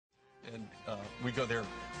and we go there.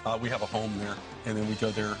 We have a home there, and then we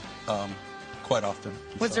go there quite often.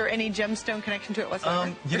 Was there any gemstone connection to it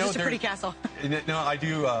whatsoever? Just a pretty castle? No, I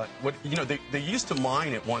do. They used to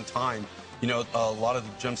mine at one time. A lot of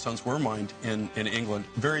the gemstones were mined in England.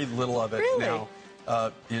 Very little of it now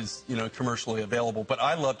is commercially available. But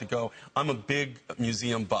I love to go. I'm a big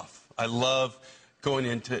museum buff. I love going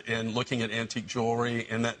into and looking at antique jewelry,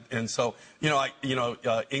 and so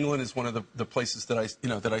England is one of the places that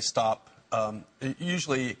I stop.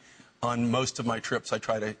 Usually, on most of my trips, I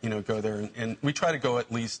try to go there, and we try to go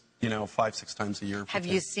at least 5-6 times a year. Have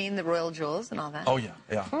you seen the royal jewels and all that? Oh yeah.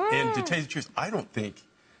 And to tell you the truth, I don't think.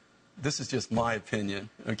 This is just my opinion,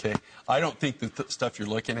 okay? I don't think the stuff you're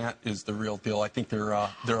looking at is the real deal. I think they're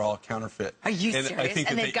all counterfeit. Are you serious? I think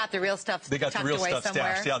they've got the real stuff. They got the real stuff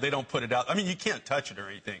somewhere? stashed. Yeah, they don't put it out. I mean, you can't touch it or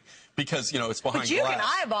anything because it's behind glass. But you can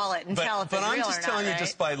eyeball it and tell if it's real or not. But I'm just telling you,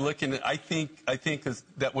 just by looking at, I think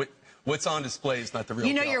that what's on display is not the real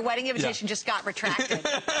deal. Your wedding invitation just got retracted.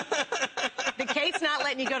 The Kate's not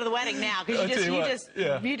letting you go to the wedding now because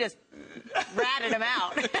you just ratted him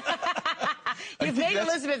out. You've made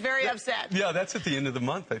Elizabeth very upset. Yeah, that's at the end of the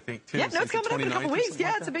month, I think, too. Yeah, no, it's coming up in a couple weeks.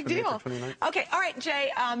 Yeah, it's a big deal. Okay, all right,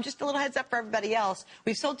 Jay, just a little heads up for everybody else.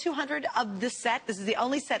 We've sold 200 of this set. This is the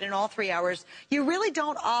only set in all 3 hours. You really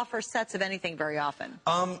don't offer sets of anything very often.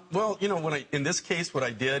 Well, in this case, what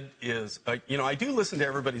I did is, I do listen to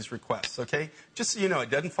everybody's requests, okay? Just so you know, it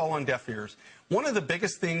doesn't fall on deaf ears. One of the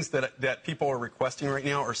biggest things that people are requesting right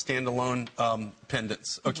now are standalone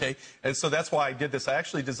pendants, okay? And so that's why I did this. I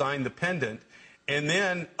actually designed the pendant, and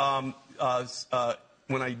then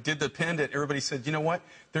when I did the pendant, everybody said, you know what?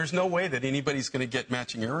 There's no way that anybody's going to get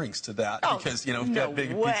matching earrings to that because, we've got a big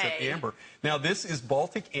piece of amber. Now, this is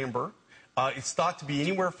Baltic amber. It's thought to be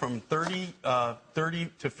anywhere from 30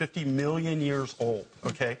 to 50 million years old,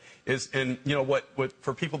 okay? And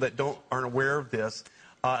for people that aren't aware of this,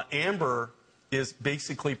 amber is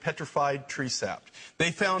basically petrified tree sap. They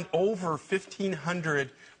found over 1,500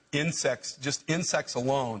 insects, just insects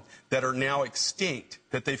alone, that are now extinct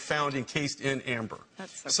that they found encased in amber.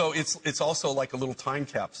 That's so cool. It's also like a little time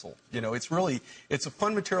capsule. It's a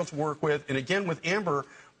fun material to work with. And again, with amber,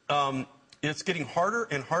 it's getting harder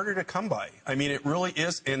and harder to come by. I mean, it really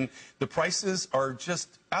is. And the prices are just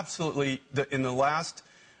absolutely, in the last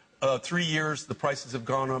 3 years, the prices have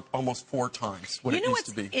gone up almost 4 times what it used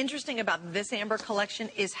to be. What's interesting about this amber collection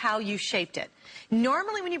is how you shaped it.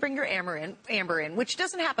 Normally, when you bring your amber in, which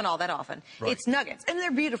doesn't happen all that often, it's nuggets, and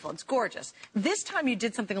they're beautiful. It's gorgeous. This time, you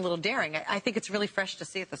did something a little daring. I think it's really fresh to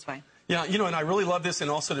see it this way. Yeah, and I really love this,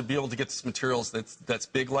 and also to be able to get this materials that's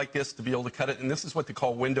big like this, to be able to cut it. And this is what they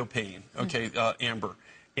call window pane, okay, amber.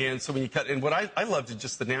 And so when you cut, and what I loved is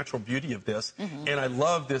just the natural beauty of this. And I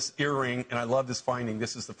love this earring, and I love this finding.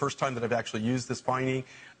 This is the first time that I've actually used this finding.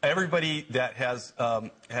 Everybody that has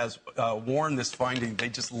worn this finding, they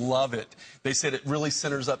just love it. They said it really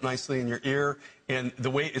centers up nicely in your ear, and the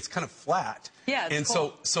way it's kind of flat. Yeah, it's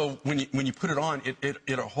cool. So when you put it on,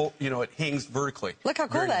 it hangs vertically. Look how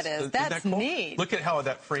cool that is. That's cool? Neat. Look at how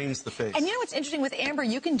that frames the face. And what's interesting with amber,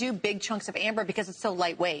 you can do big chunks of amber because it's so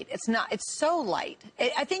lightweight. It's so light.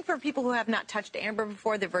 I think for people who have not touched amber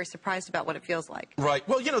before, they're very surprised about what it feels like. Right.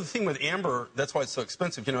 Well, the thing with amber, that's why it's so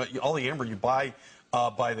expensive. All the amber you buy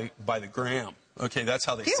by the gram. Okay, that's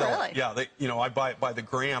how they sell it. Yeah, I buy it by the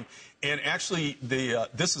gram. And actually,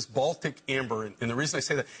 this is Baltic amber, and the reason I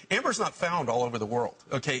say that, amber is not found all over the world.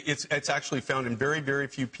 Okay, it's actually found in very, very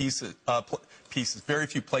few very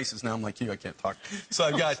few places. Now I'm like you, I can't talk. So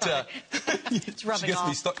I've got. It's rubbing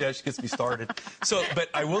off. She gets me started. So, but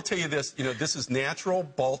I will tell you this. This is natural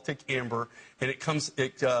Baltic amber, and it comes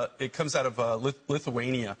out of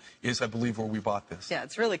Lithuania, is I believe where we bought this. Yeah,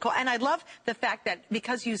 it's really cool, and I love the fact that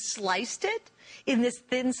because you sliced it in this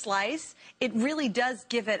thin slice, it really does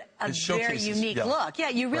give it a very unique look. Yeah,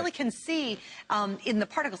 you really can see in the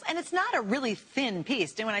particles. And it's not a really thin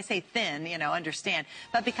piece. And when I say thin, understand.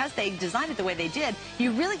 But because they designed it the way they did,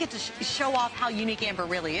 you really get to show off how unique amber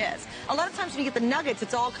really is. A lot of times when you get the nuggets,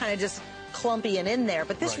 it's all kind of just clumpy and in there.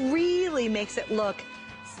 But this really makes it look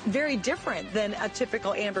very different than a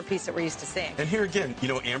typical amber piece that we're used to seeing. And here again,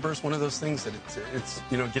 amber is one of those things that it's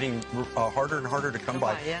getting harder and harder to come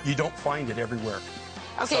by. Yeah. You don't find it everywhere.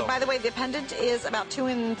 Okay, by the way, the pendant is about 2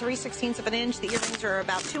 3/16 of an inch. The earrings are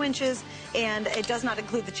about 2 inches, and it does not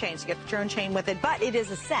include the chain, so you get your own chain with it. But it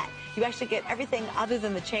is a set. You actually get everything other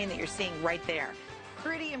than the chain that you're seeing right there.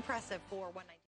 Pretty impressive for $119.